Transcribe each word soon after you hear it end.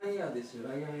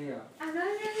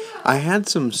I had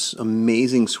some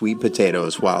amazing sweet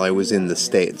potatoes while I was in the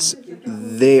States.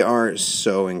 They are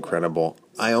so incredible.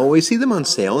 I always see them on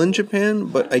sale in Japan,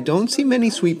 but I don't see many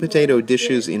sweet potato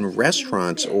dishes in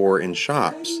restaurants or in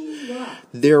shops.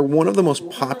 They're one of the most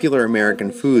popular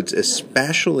American foods,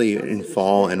 especially in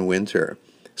fall and winter.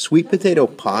 Sweet potato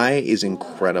pie is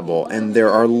incredible, and there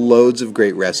are loads of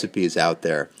great recipes out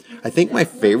there. I think my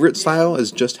favorite style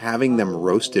is just having them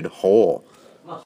roasted whole.